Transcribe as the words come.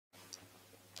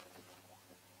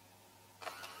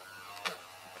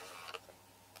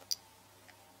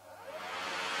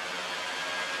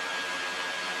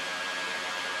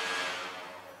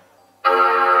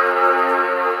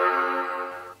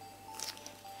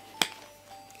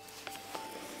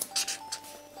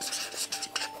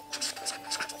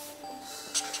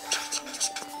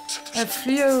A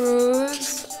fleur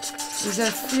rose is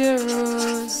a fleur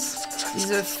rose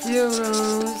is a fleur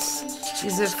rose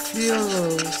is a fleur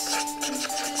rose.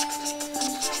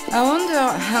 I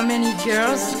wonder how many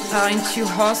girls are into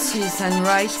horses and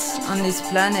rights on this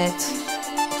planet.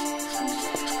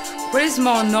 What is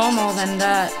more normal than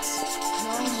that?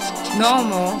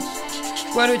 Normal?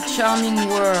 What a charming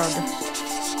word.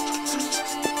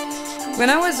 When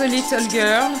I was a little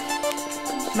girl,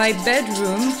 my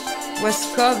bedroom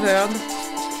was covered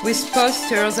with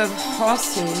posters of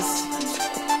horses.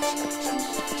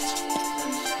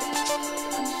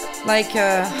 Like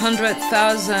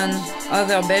 100,000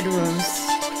 other bedrooms.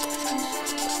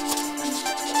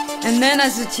 And then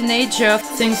as a teenager,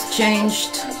 things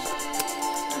changed.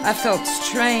 I felt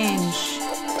strange.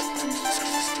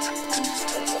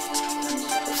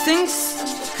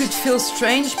 Things could feel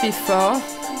strange before,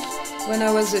 when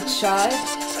I was a child,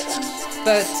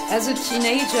 but as a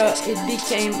teenager it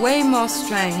became way more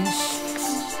strange.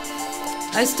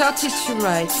 I started to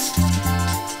write.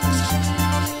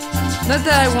 Not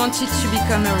that I wanted to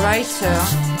become a writer,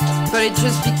 but it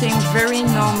just became very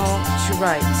normal to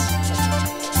write.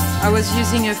 I was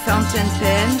using a fountain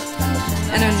pen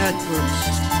and a notebook.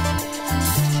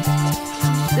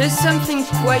 There's something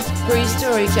quite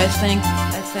prehistoric, I think,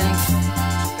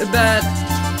 about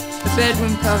a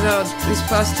bedroom covered with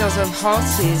posters of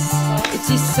horses. It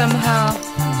is somehow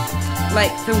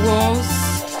like the walls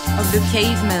of the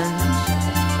caveman.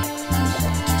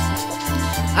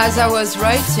 As I was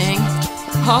writing,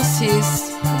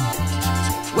 horses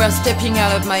were stepping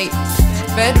out of my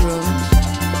bedroom.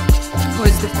 It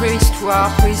was the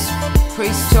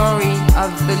prehistory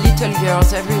of the little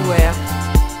girls everywhere.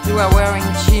 They were wearing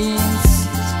jeans,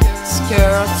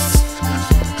 skirts,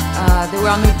 there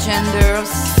were no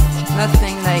genders,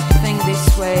 nothing like think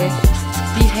this way,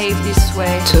 behave this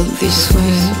way, talk this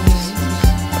way.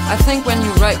 I think when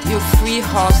you write your free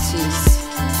horses,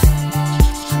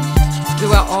 they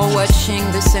were all watching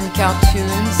the same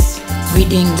cartoons,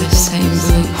 reading the same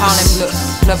books, Harlem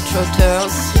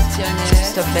Globetrotters,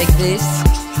 stuff like this.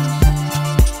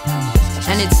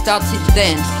 And it started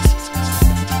then.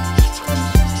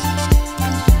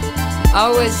 I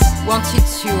always wanted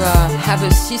to have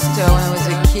a sister when I was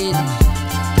a kid.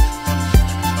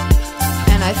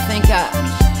 And I think I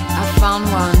found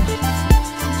one,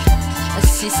 a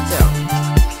sister.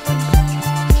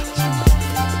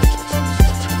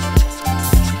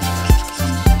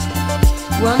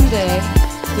 One day,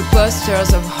 the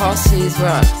posters of horses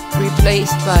were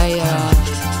replaced by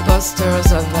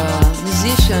posters of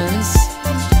musicians,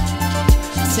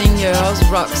 singers,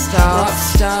 rock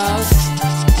stars.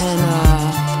 And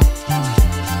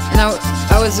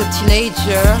I was a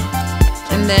teenager,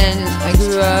 and then I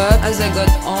grew up as I got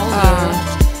older,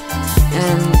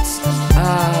 and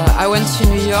I went to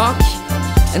New York,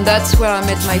 and that's where I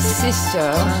met my sister.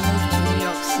 I moved to New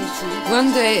York City.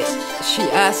 One day she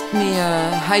asked me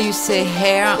how you say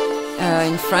hair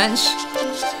in French,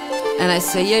 and I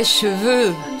say yes,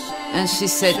 cheveux, and she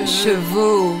said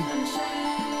chevaux,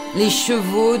 les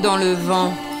chevaux dans le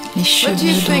vent. What do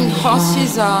you think,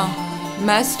 horses are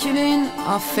masculine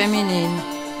or feminine?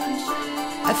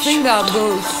 I think they are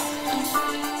both,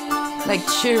 like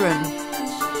children.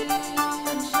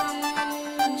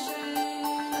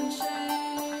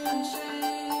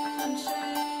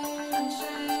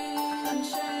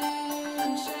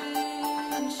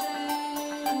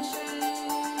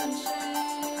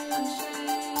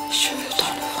 Cheveux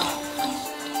dans le vent.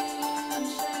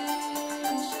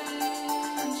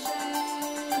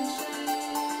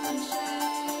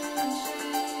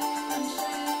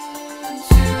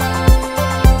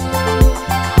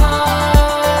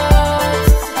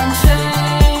 Hearts and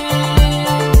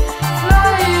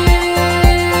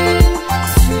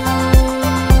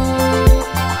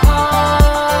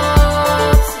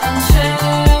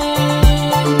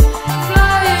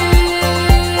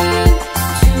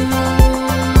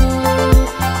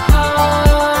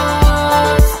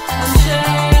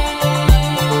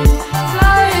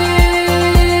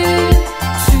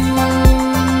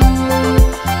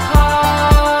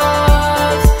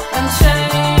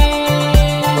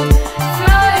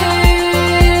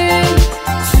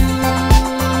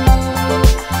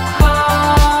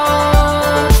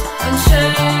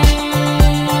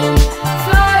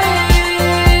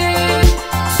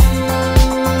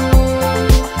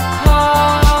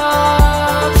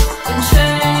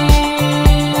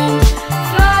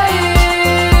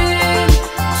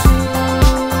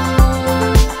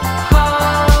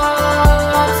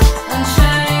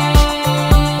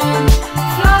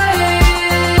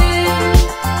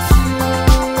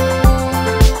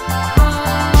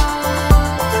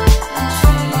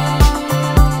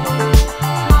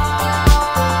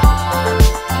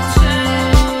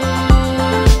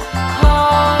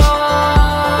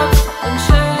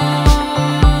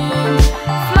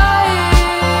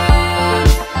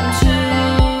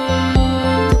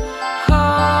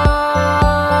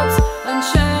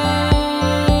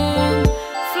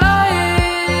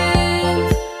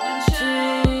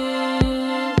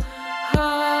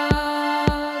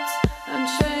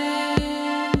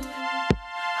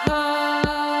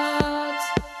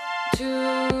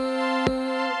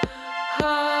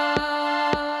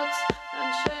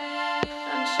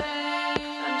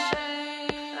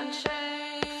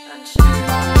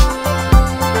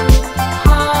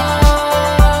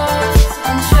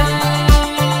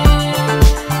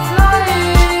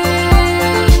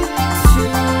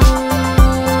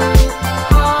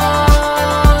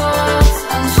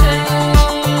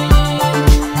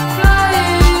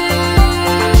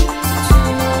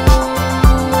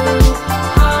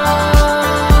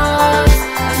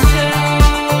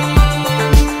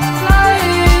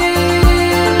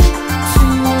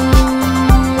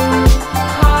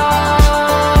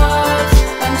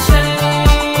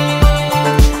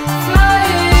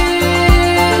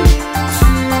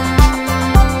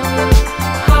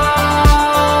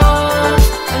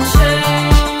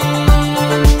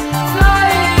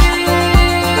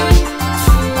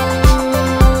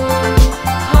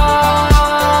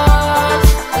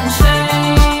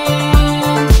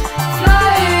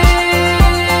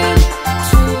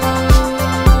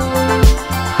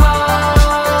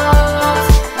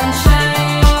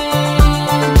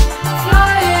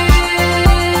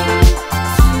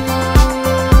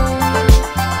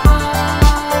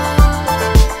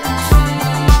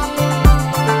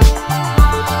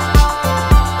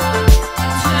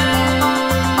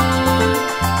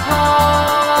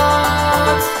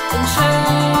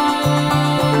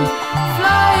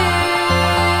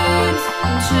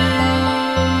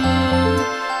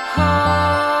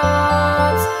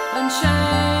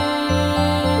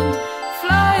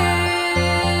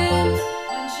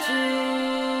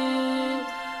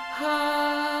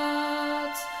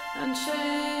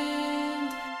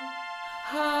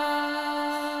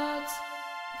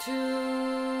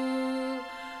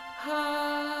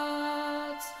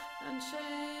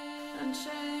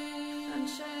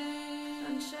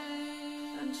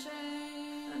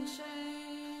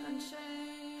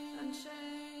unchained.